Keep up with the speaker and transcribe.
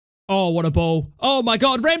Oh, what a ball. Oh my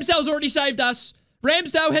God, Ramsdale's already saved us.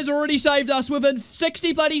 Ramsdale has already saved us within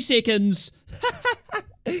 60 bloody seconds.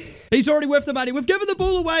 He's already worth the money. We've given the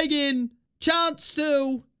ball away again. Chance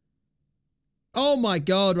still. Oh my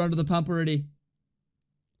God, we're under the pump already.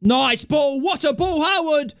 Nice ball. What a ball,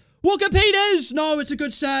 Harwood. Walker Peters. No, it's a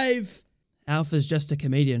good save. Alpha's just a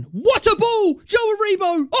comedian. What a ball. Joe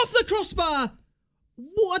Aribo off the crossbar.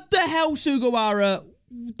 What the hell, Sugawara?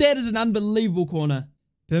 That is an unbelievable corner.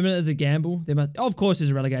 Permanent is a gamble. Of course there's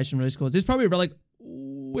a relegation release clause. There's probably a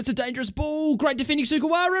it's a dangerous ball. Great defending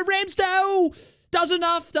Sugawara. Ramsdale does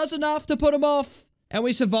enough to put him off. And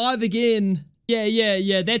we survive again.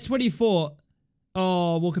 Yeah. That's what he thought.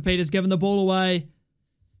 Oh, Walker Peters giving the ball away.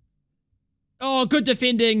 Oh, good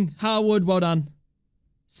defending. Harwood, well done.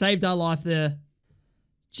 Saved our life there.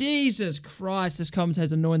 Jesus Christ, this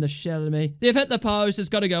commentator's annoying the shit out of me. They've hit the post. It's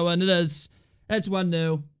got to go in. It is. It's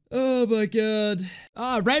 1-0. Oh my God.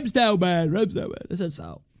 Ramsdale, man. This is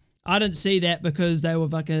foul. I didn't see that because they were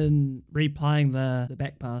fucking replaying the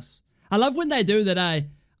back pass. I love when they do that, eh?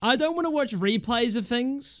 I don't want to watch replays of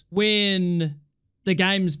things when the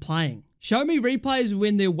game's playing. Show me replays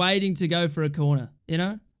when they're waiting to go for a corner, you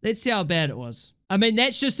know? Let's see how bad it was. I mean,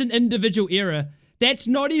 that's just an individual error. That's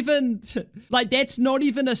not even, that's not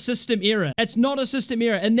even a system error. It's not a system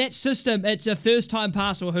error. In that system, it's a first-time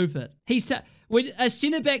pass or hoof it. When a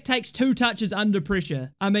centre-back takes 2 touches under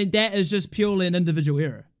pressure, I mean, that is just purely an individual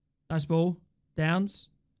error. Nice ball. Downs.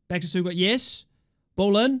 Back to Suga. Yes.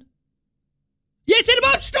 Ball in. Yes, hit him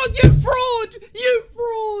up strong. You fraud. You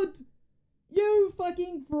fraud. You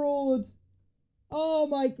fucking fraud. Oh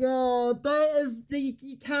my God. That is,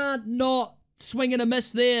 you can't not swing and a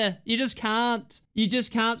miss there. You just can't. You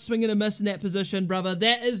just can't swing and a miss in that position, brother.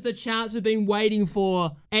 That is the chance we've been waiting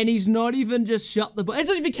for. And he's not even just shot the ball. It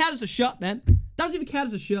doesn't even count as a shot, man. Doesn't even count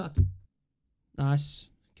as a shot. Nice.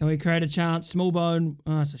 Can we create a chance? Small bone.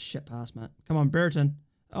 Oh, it's a shit pass, mate. Come on, Burton.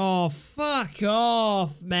 Oh, fuck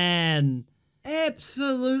off, man.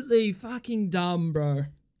 Absolutely fucking dumb, bro.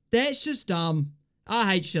 That's just dumb.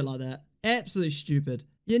 I hate shit like that. Absolutely stupid.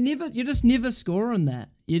 You just never score on that.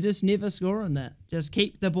 You just never score on that. Just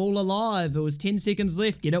keep the ball alive. It was 10 seconds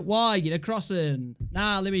left. Get it wide. Get a cross in.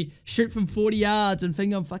 Nah, let me shoot from 40 yards and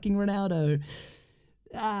think I'm fucking Ronaldo.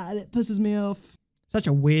 That pisses me off. Such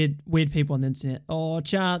a weird people on the internet. Oh,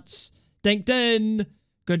 chance. Dinked in.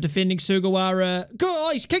 Good defending Sugawara. Good.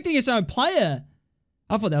 Oh, he's kicked against his own player.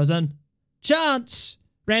 I thought that was in. Chance.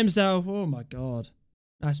 Ramsdale. Oh, my God.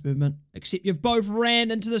 Nice movement. Except you've both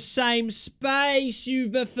ran into the same space, you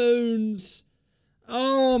buffoons.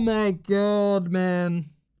 Oh, my God,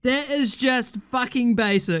 man. That is just fucking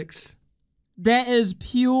basics. That is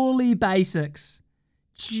purely basics.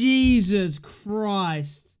 Jesus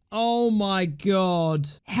Christ. Oh my God.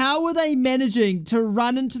 How are they managing to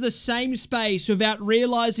run into the same space without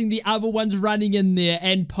realizing the other one's running in there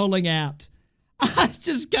and pulling out? I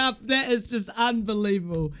just can't. That is just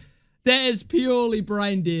unbelievable. That is purely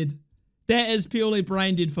brain dead. That is purely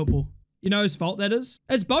brain dead football. You know whose fault that is?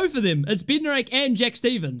 It's both of them. It's Bednarek and Jack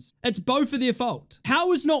Stevens. It's both of their fault.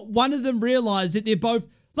 How has not one of them realized that they're both...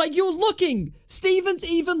 Like, you're looking. Stevens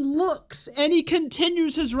even looks and he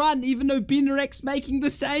continues his run even though Bednarek's making the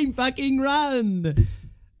same fucking run.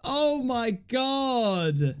 Oh my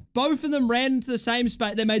God. Both of them ran into the same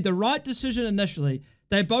space. They made the right decision initially.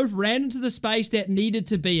 They both ran into the space that needed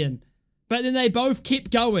to be in. But then they both kept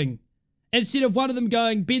going. Instead of one of them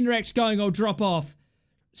going, Bednarek's going, I'll drop off.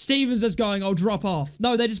 Stevens is going, I'll drop off.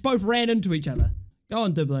 No, they just both ran into each other. Go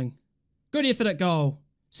on, Dibbling. Good effort at goal.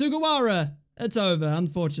 Sugawara. It's over.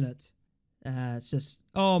 Unfortunate. It's just...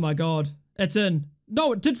 Oh, my God. It's in.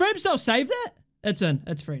 No, did Ramsdale save that? It's in.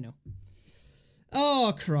 It's 3-0.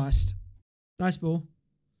 Oh, Christ. Nice ball.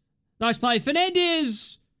 Nice play.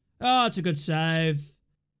 Fernandez! Oh, it's a good save.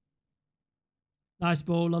 Nice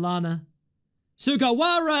ball, Lallana.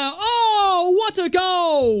 Sugawara! Oh, what a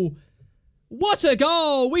goal! What a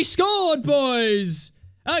goal! We scored, boys!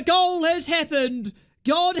 A goal has happened!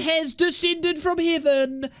 God has descended from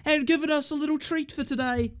heaven and given us a little treat for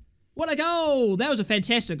today. What a goal! That was a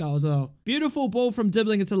fantastic goal as well. Beautiful ball from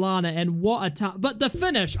Dibbling into Lana, and what a touch. But the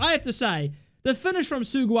finish, I have to say, the finish from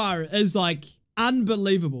Sugawara is like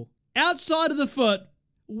unbelievable. Outside of the foot,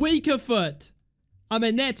 weaker foot. I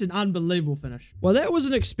mean, that's an unbelievable finish. Well, that was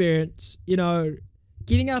an experience. You know,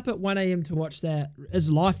 getting up at 1 AM to watch that is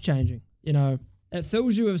life-changing. You know, it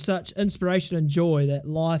fills you with such inspiration and joy that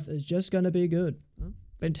life is just going to be good.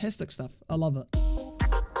 Fantastic stuff. I love it.